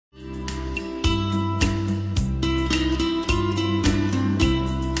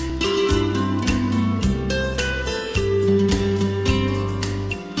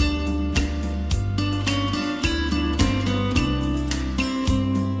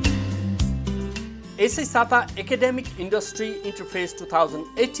यसै साता academic industry interface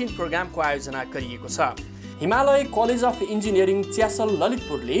 2018 प्रोग्रामको आयोजना गरिएको छ। Himalaya college of engineering Chyasal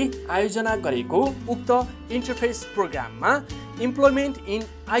ललितपुरले आयोजना गरेको उक्त इन्टरफेस प्रोग्राममा इम्प्लोइमेन्ट इन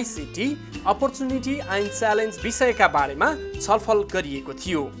आइसिटी अपर्चुनिटी एन्ड च्यालेन्ज विषयका बारेमा छलफल गरिएको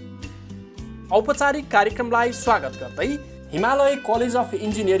थियो। औपचारिक कार्यक्रमलाई स्वागत गर्दै Himalaya college of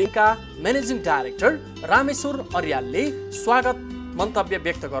इन्जिनियरिङका managing director Rameshwar अर्यालले स्वागत मन्तव्य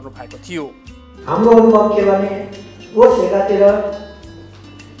व्यक्त गर्नुभएको थियो। हाम्रो अनुभव के भने कोर्स एकातिर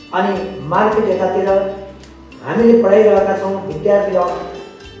अनि मार्केट एकातिर हामीले पढाइरहेका छौँ, विद्यार्थीहरू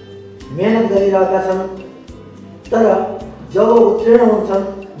मेहनत गरिरहेका छन्, तर जब उत्तीर्ण हुन्छन्,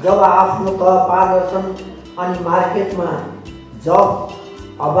 जब आफ्नो तह पार गर्छन् अनि मार्केटमा जब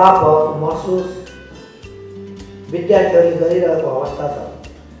अभाव भएको महसुस विद्यार्थीहरूले गरिरहेको अवस्था छ।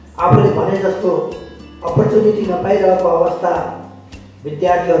 आफूले भने जस्तो अपर्चुनिटी नपाइरहेको अवस्था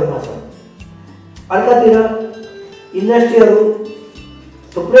विद्यार्थीहरूमा छ। अर्कातिर इन्डस्ट्रीहरू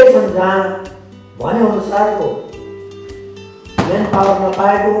थुप्रै छन् जहाँ भनेअनुसारको मेन पावर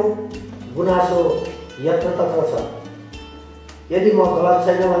नपाएको गुनासो यत्रतत्र छ। यदि म गलत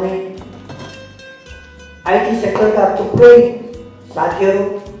छैन भने आइटी सेक्टरका थुप्रै साथीहरू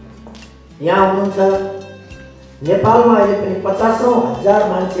यहाँ हुनुहुन्छ। नेपालमा अहिले पनि 50,000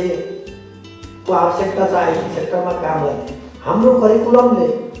 मान्छेको आवश्यकता छ आइटी सेक्टरमा काम गर्ने। हाम्रो करिकुलमले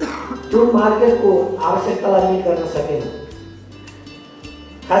त्यो मार्केटको आवश्यकतालाई मिट गर्न सकेन।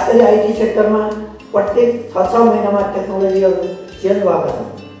 खास गरी आइटी सेक्टरमा प्रत्येक 6 महिनामा टेक्नोलोजीहरू चेन्ज भएका छन्,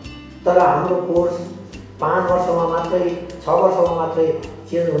 तर हाम्रो कोर्स 5 वर्षमा मात्रै 6 वर्षमा मात्रै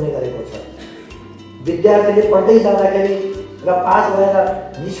चेन्ज हुने गरेको छ। विद्यार्थीले पढ्दै जाँदाखेरि र पास भएर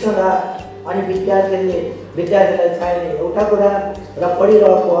निस्कँदा अनि विद्यार्थीलाई चाहिने एउटा कुरा र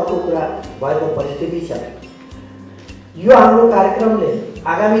पढिरहेको अर्को कुरा भएको परिस्थिति छ। यो हाम्रो कार्यक्रमले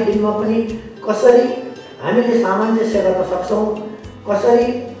आगामी दिनमा पनि कसरी हामीले सामञ्जस्य गर्न सक्छौँ, कसरी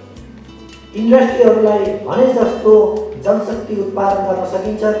इन्डस्ट्रीहरूलाई भने जस्तो जनशक्ति उत्पादन गर्न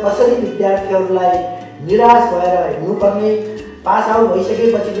सकिन्छ, कसरी विद्यार्थीहरूलाई निराश भएर हिँड्नुपर्ने, पास आउट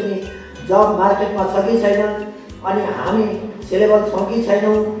भइसकेपछि पनि जब मार्केटमा छ कि छैन अनि हामी सिलेबल छौँ कि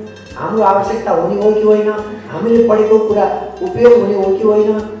छैनौँ, हाम्रो आवश्यकता हुने हो कि होइन, हामीले पढेको कुरा उपयोग हुने हो कि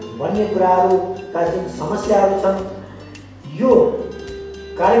होइन भन्ने कुराहरूका जुन समस्याहरू छन्, यो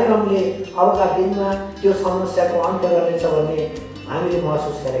कार्यक्रमले अबका दिनमा त्यो समस्याको अन्त्य गर्नेछ भन्ने हामीले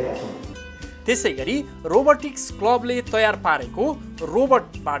महसुस गरेका छौँ। त्यसैगरी रोबोटिक्स क्लबले तयार पारेको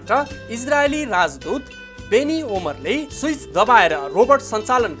रोबोटबाट इजरायली राजदूत बेनी ओमरले स्विच दबाएर रोबोट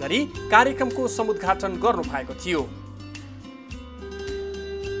सञ्चालन गरी कार्यक्रमको समुद्घाटन गर्नुभएको थियो।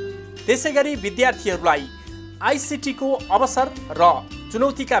 त्यसैगरी विद्यार्थीहरूलाई आइसिटीको अवसर र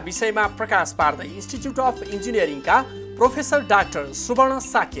चुनौतीका विषयमा प्रकाश पार्दै इन्स्टिच्युट अफ इन्जिनियरिङका प्रोफेसर डाक्टर सुवर्ण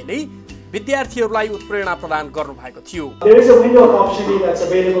साक्यले विद्यार्थीहरूलाई उत्प्रेरणा प्रदान गर्नुभएको थियो। There is a window of opportunity that's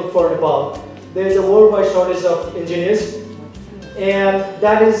available for Nepal. There is a worldwide shortage of engineers, and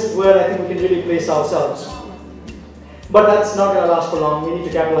that is where I think we can really place ourselves. But that's not going to last for long. We need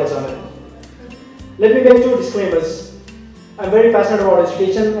to capitalize on it. Let me make 2 disclaimers. I'm very passionate about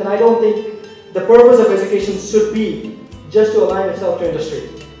education, and I don't think the purpose of education should be just to align itself to industry.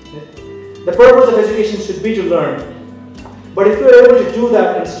 The purpose of education should be to learn. But if we're able to do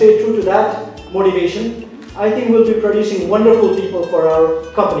that and stay true to that motivation, I think we'll be producing wonderful people for our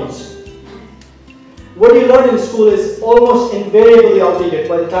companies. What you learn in school is almost invariably outdated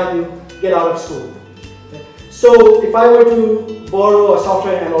by the time you get out of school. So if I were to borrow a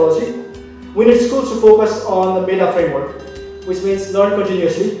software analogy, we need schools to focus on the MEDA framework, which means learn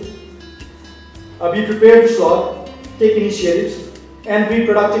continuously, be prepared to slog, take initiatives, and be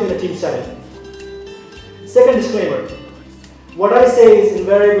productive in a team setting. Second disclaimer, what I say is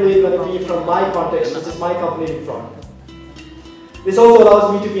invariably going to be from my context, which is my company Leapfrog. This also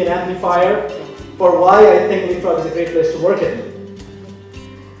allows me to be an amplifier for why I think Leapfrog is a great place to work in.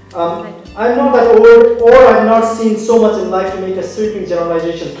 I'm not that old, or I've not seen so much in life to make a sweeping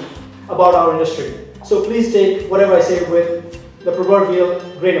generalization about our industry. So please take whatever I say with the proverbial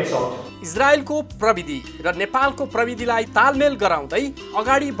grain of salt. इजरायलको प्रविधि र नेपालको प्रविधिलाई तालमेल गराउँदै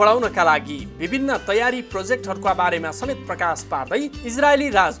अगाडि बढाउनका लागि विभिन्न तयारी प्रोजेक्टहरूका बारेमा समेत प्रकाश पार्दै इजरायली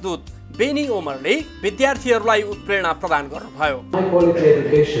राजदूत बेनी ओमरले विद्यार्थीहरूलाई उत्प्रेरणा प्रदान गर्नुभयो। High quality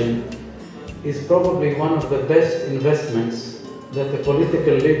education is probably one of the best investments that a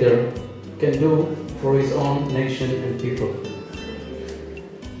political leader can do for his own nation and people.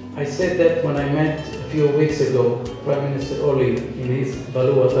 I said that when I met a few weeks ago Prime Minister Oli in his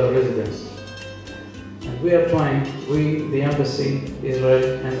Baluwatar residence. And we are trying, the embassy,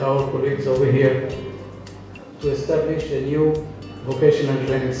 Israel, and our colleagues over here, to establish a new vocational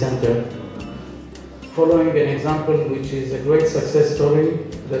training center following an example which is a great success story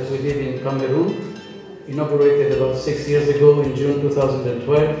that we did in Cameroon, inaugurated about 6 years ago in June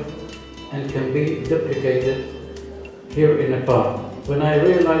 2012, and can be duplicated here in Nepal. When I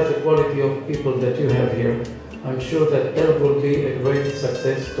realize the quality of people that you have here, I'm sure that there will be a great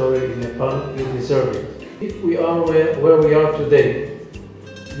success story in Nepal. You deserve it. If we are where we are today,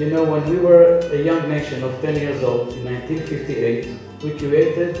 you know, when we were a young nation of 10 years old in 1958, we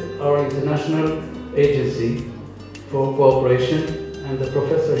created our international agency for cooperation, and the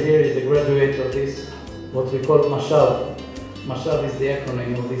professor here is a graduate of this, what we call MASHAV. MASHAV is the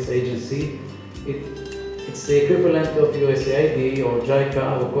acronym of this agency. It's the equivalent of USAID or JICA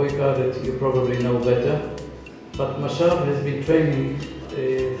or COICA that you probably know better. But MASHAV has been training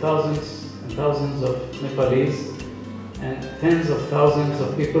thousands and thousands of Nepalese and tens of thousands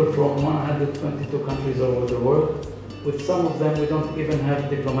of people from 122 countries all over the world. With some of them, we don't even have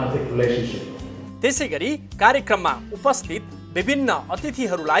diplomatic relationship. त्यसैगरी कार्यक्रममा उपस्थित विभिन्न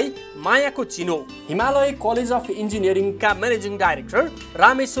अतिथिहरूलाई मायाको चिनो Himalaya college of इन्जिनियरिङका managing director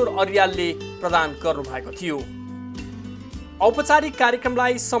Rameshwar अर्यालले प्रदान गर्नुभएको थियो। औपचारिक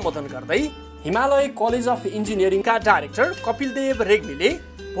कार्यक्रमलाई सम्बोधन गर्दै Himalaya college of इन्जिनियरिङका director Kapildev रेग्मीले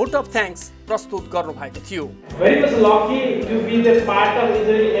vote of thanks प्रस्तुत गर्नुभएको थियो। Very much lucky to be the part of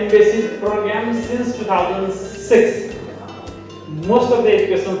Israeli Embassy's program since 2006. Most of the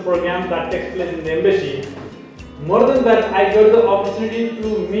educational programs that takes place in the embassy. More than that, I got the opportunity to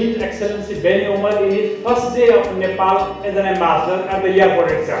meet Excellency Ben Omar in his first day of Nepal as an ambassador at the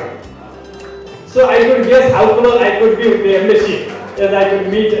airport itself. So I could guess how close I could be with the embassy as I could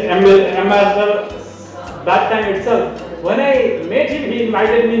meet ambassador that time itself. When I met him, he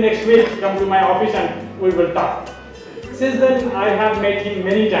invited me next week to come to my office and we will talk. Since then, I have met him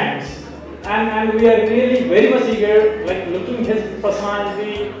many times. And we are really very much eager, like looking his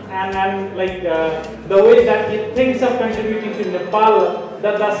personality and like the way that he thinks of contributing to Nepal,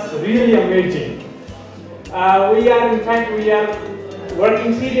 that's really amazing. We are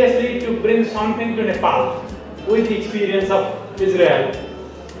working seriously to bring something to Nepal with the experience of Israel.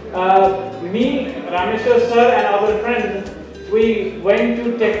 Me, Rameshwar sir and our friend, we went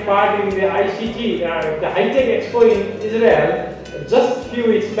to take part in the ICT, the High-Tech Expo in Israel just a few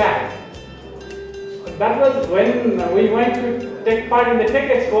weeks back. That was when we went to take part in the Tech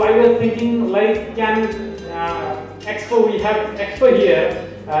Expo. I was thinking, like, can Expo, we have Expo here,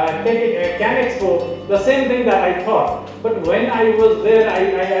 can Expo, the same thing that I thought. But when I was there,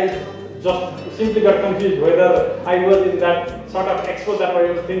 I just simply got confused whether I was in that sort of Expo that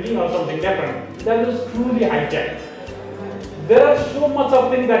I was thinking or something different. That was truly high-tech. There are so much of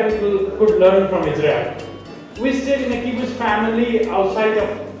things that we could learn from Israel. We stayed in a kibbutz family outside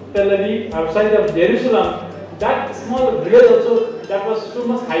of Tel Aviv, outside of Jerusalem. That small village also, that was so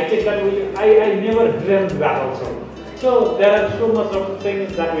much high-tech that I never dreamed that also. So there are so much of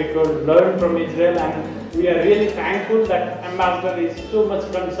things that we could learn from Israel, and we are really thankful that Ambassador is so much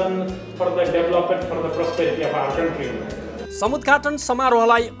concerned for the development, for the prosperity of our country. समुद्घाटन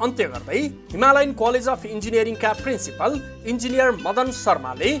समारोहलाई अन्त्य गर्दै Himalayan college of इन्जिनियरिङका principal engineer Madan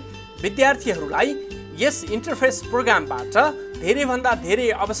शर्माले विद्यार्थीहरूलाई yes interface प्रोग्रामबाट धेरैभन्दा धेरै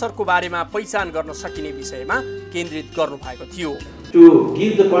अवसरको बारेमा पहिचान गर्न सकिने विषयमा केन्द्रित गर्नुभएको थियो। To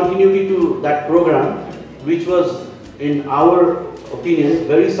give the continuity to that program, which was in our opinion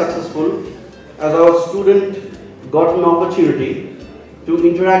very successful, as our student got an opportunity to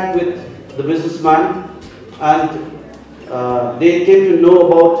interact with the businessman, and they came to know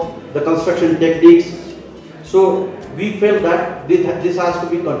about the construction techniques. So we felt that this has to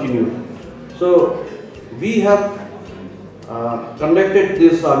be continued. So we have conducted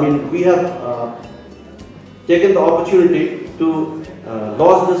this, we have taken the opportunity to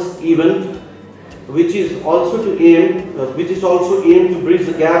launch this event, which is also aimed to bridge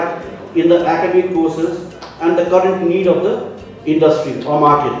the gap in the academic courses and the current need of the industry or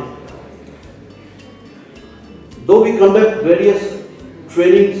market. Though we conduct various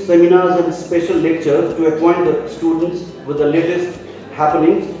training seminars and special lectures to acquaint the students with the latest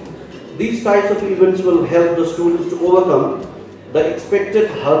happenings, these types of events will help the students to overcome the expected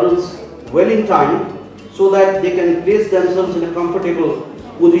hurdles well in time, so that they can place themselves in a comfortable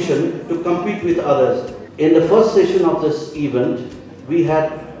position to compete with others. In the first session of this event, we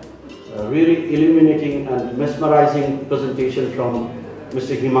had a really illuminating and mesmerizing presentation from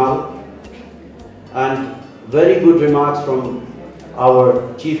Mr. Himal, and very good remarks from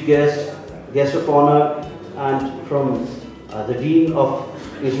our chief guest of honor, and from the Dean of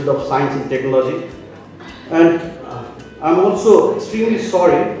Institute of Science and Technology. And I'm also extremely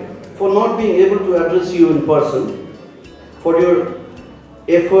sorry for not being able to address you in person, for your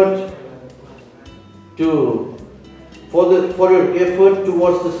effort for your effort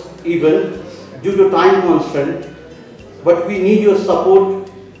towards this event due to time constraint, but we need your support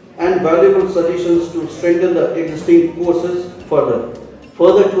and valuable suggestions to strengthen the existing courses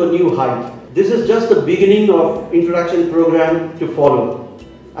further to a new height. This is just the beginning of introduction program to follow.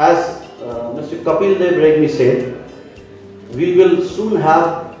 As Mr. Kapil Dev Regmi said, we will soon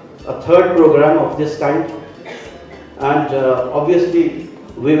have a third program of this kind, and obviously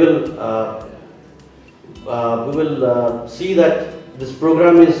we will see that this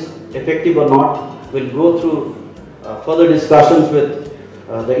program is effective or not. We'll go through further discussions with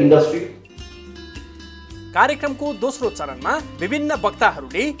the industry. कार्यक्रमको दोस्रो चरणमा विभिन्न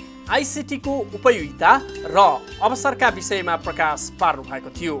वक्ताहरूले ICT को उपयोगिता र अवसरका विषयमा प्रकाश पार्नु भएको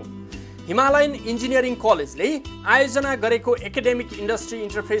थियो। हिमालयन इन्जिनियरिङ कलेजले आयोजना गरेको एकाडेमिक इन्डस्ट्री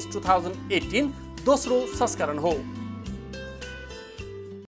इन्टरफेस 2018 दोस्रो संस्करण हो।